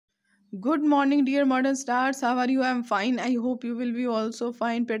Good morning, dear modern stars. How are you? I'm fine. I hope you will be also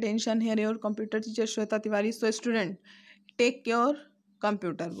fine. Pay attention here. Your computer teacher Sweta Tiwari. So, student, take your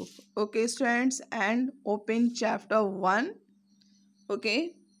computer book. Okay, students, and open chapter 1.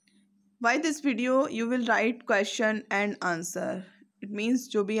 Okay. By this video, you will write question and answer. It means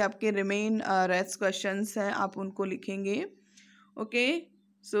जो भी आपके remain rest questions हैं आप उनको लिखेंगे. Okay.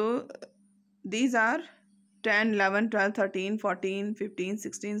 So, these are 10, 11, 12, 13, 14, 15,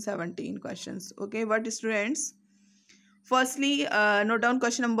 16, 17 questions. Okay, what students? Firstly, note down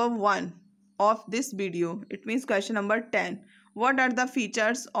question number 1 of this video. It means question number 10. What are the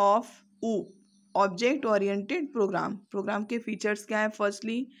features of OOP? Object Oriented Program. Program के features क्या है?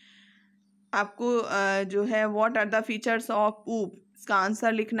 Firstly, आपको जो है what are the features of OOP? इसका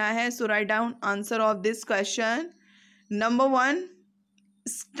answer लिखना है. So write down answer of this question. Number 1.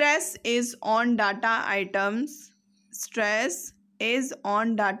 Stress is on data items. Stress is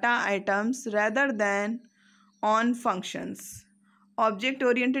on data items rather than on functions. Object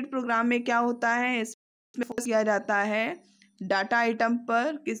oriented program में क्या होता है? इसमें focus किया जाता है डाटा आइटम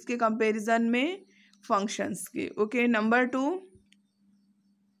पर, किसके कंपैरिजन में? फंक्शंस के. Okay. Number 2.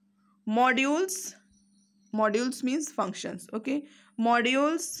 Modules. Modules means functions. Okay.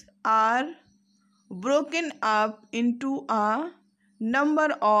 Modules are broken up into a number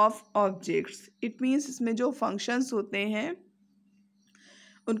of objects. It means इसमें जो functions होते हैं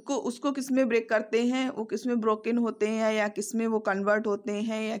उनको उसको किस में ब्रेक करते हैं, वो किस में ब्रोकन होते हैं या किस में वो कन्वर्ट होते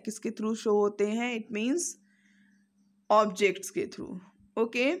हैं या किसके थ्रू शो होते हैं? इट मीन्स ऑब्जेक्ट्स के through.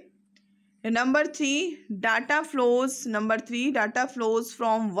 Okay. Number 3. Data flows. Number 3. Data flows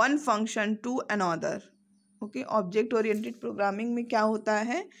from one function to another. Okay. Object oriented programming में क्या होता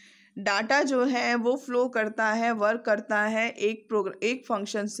है? डाटा जो है वो फ्लो करता है, वर्क करता है एक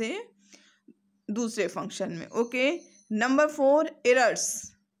फंक्शन से दूसरे फंक्शन में. Okay. Number 4. Errors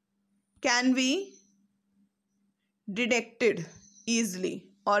can be detected easily.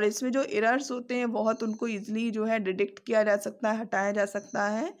 और इसमें जो एरर्स होते हैं बहुत उनको ईजिली जो है डिटेक्ट किया जा सकता है, हटाया जा सकता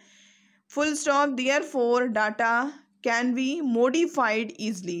है. Full stop. Therefore data can be modified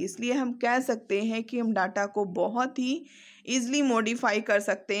easily. इसलिए हम कह सकते हैं कि हम डाटा को बहुत ही ईजली मॉडिफाई कर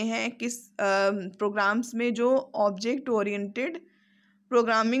सकते हैं किस प्रोग्राम्स में जो ऑब्जेक्ट ओरिएंटेड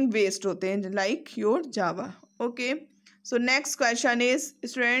प्रोग्रामिंग बेस्ड होते हैं, like your Java. Okay. So next question is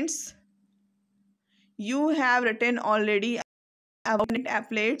students, you have written already about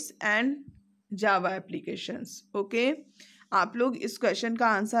एप्लेट्स and Java applications. Okay. आप लोग इस क्वेश्चन का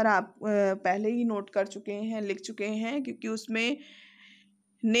आंसर आप पहले ही नोट कर चुके हैं, लिख चुके हैं, क्योंकि उसमें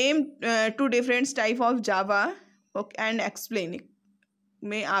name to different type of Java and explain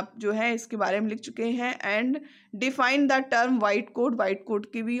में आप जो है इसके बारे में लिख चुके हैं. And define the term white code. White code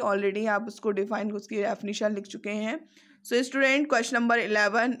की भी ऑलरेडी आप उसको डिफाइन, उसकी डेफिनेशन लिख चुके हैं. So student, question number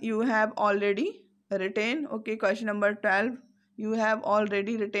 11 you have already retain. Okay. Question number 12 you have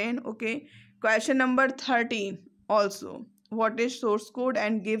already retain. Okay. Question number 13 also. What is source code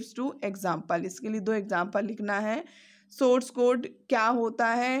and gives to example. इसके लिए 2 एग्जाम्पल लिखना है. सोर्स कोड क्या होता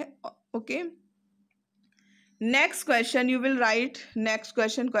है? Okay. Next question you will write. Next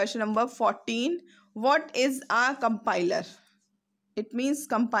question, question number 14. What is a compiler. It means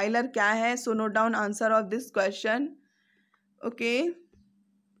compiler क्या है? So note down answer of this question. Okay.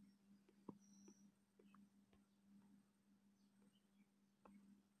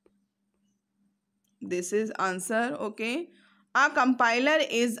 This is answer. Okay. A compiler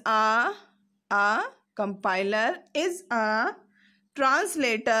is a compiler is a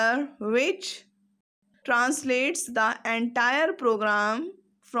translator which translates the entire program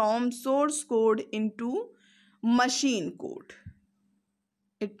from source code into machine code.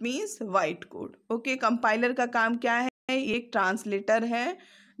 It means white code. Okay, compiler का काम क्या है? ये एक translator है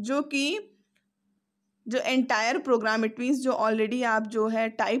जो कि जो एंटायर प्रोग्राम, इट मीन्स जो ऑलरेडी आप जो है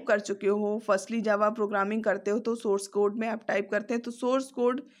टाइप कर चुके हो, फर्स्टली जावा प्रोग्रामिंग करते हो तो सोर्स कोड में आप टाइप करते हैं, तो सोर्स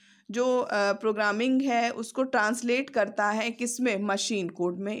कोड जो प्रोग्रामिंग है उसको ट्रांसलेट करता है किस में? मशीन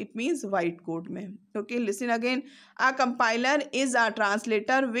कोड में. इट मीन्स वाइट कोड में. Okay. Listen again. A compiler is a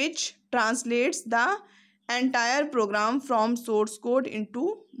translator which translates the entire programme from source code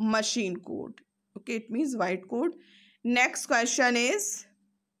into machine code. Okay. It means white code. Next question is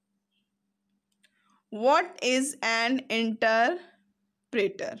What is an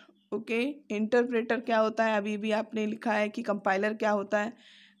interpreter? Okay. Interpreter क्या होता है? अभी भी आपने लिखा है कि compiler क्या होता है.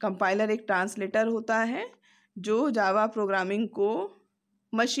 कंपाइलर एक ट्रांसलेटर होता है जो जावा प्रोग्रामिंग को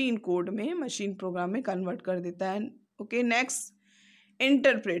मशीन कोड में, मशीन प्रोग्राम में कन्वर्ट कर देता है. Okay. Next,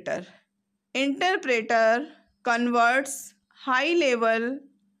 interpreter. Interpreter converts high level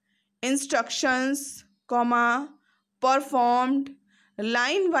instructions, performed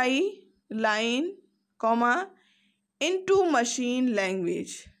line by line comma into machine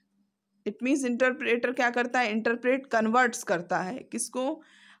language. It means interpreter क्या करता है, इंटरप्रेट कन्वर्ट्स करता है किसको,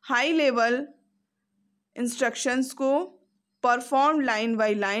 हाई लेवल इंस्ट्रक्शंस को परफॉर्म लाइन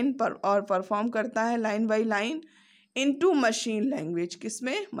बाई लाइन पर, और परफॉर्म करता है line by line into machine language,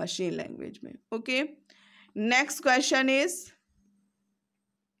 किसमें, मशीन लैंग्वेज में। Okay, next question is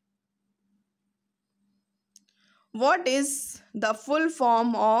what is the full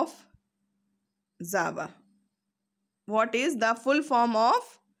form of Java, what is the full form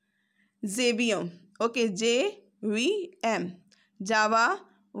of JVM. Okay, JVM, Java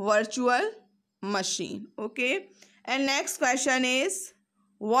virtual machine. Okay, and next question is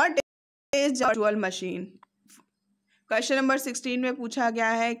what is virtual machine. Question number 16 में पूछा गया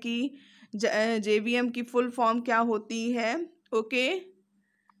है कि JVM की full form क्या होती है। Okay,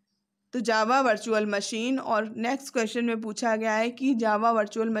 तो जावा वर्चुअल मशीन, और नेक्स्ट क्वेश्चन में पूछा गया है कि जावा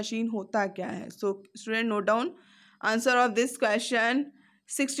वर्चुअल मशीन होता क्या है। So student note down answer of this question.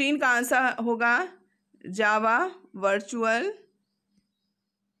 16 का आंसर होगा Java virtual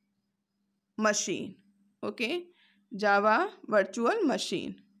machine. Okay, Java virtual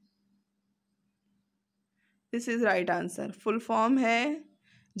machine, this is right answer. Full form है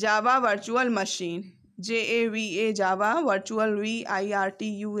Java virtual machine, JAVA, Java virtual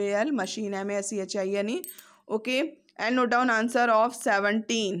VIRTUAL machine, MACHINE। Okay, and note down answer of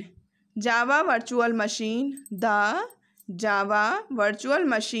 17। Java virtual machine, the Java virtual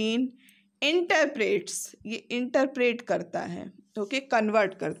machine interprets, ये interpret करता है। Okay,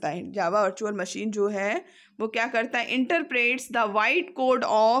 convert करता है। Java virtual machine जो है वो क्या करता है, interprets the white code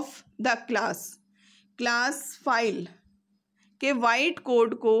of the class file के वाइट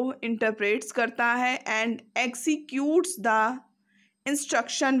कोड को इंटरप्रेट्स करता है and एक्सिक्यूट्स the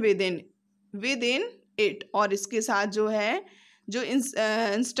instruction with in it, और इसके साथ जो है जो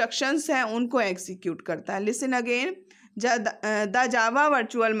इंस्ट्रक्शंस हैं उनको एग्जीक्यूट करता है। Listen again, the Java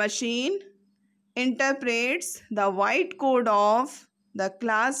virtual machine interprets the white code of the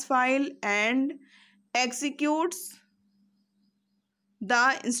class file and executes the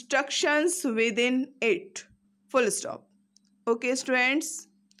instructions within it, full stop. Okay students,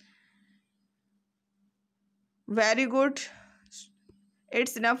 very good,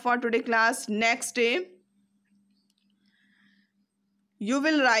 it's enough for today class. Next day you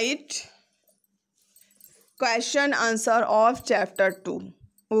will write question answer of chapter 2.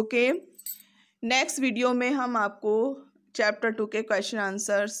 Okay, next video में हम आपको chapter 2 के question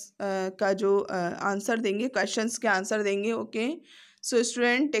answers का जो answer देंगे, questions के answer देंगे। Okay, so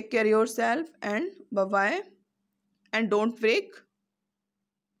student take care your self and bye bye, and don't break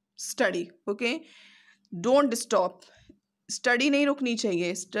study. Okay, don't stop, study नहीं रुकनी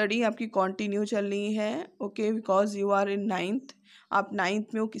चाहिए, स्टडी आपकी कंटिन्यू चलनी है। Okay, because you are in 9th, आप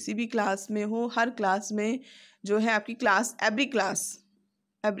 9th में हो, किसी भी क्लास में हो, हर क्लास में जो है आपकी class,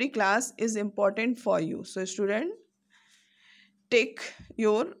 every class is important for you. So student, take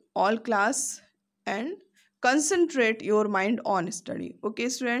your all class and concentrate your mind on study. Okay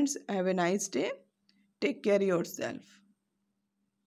students, have a nice day, take care yourself.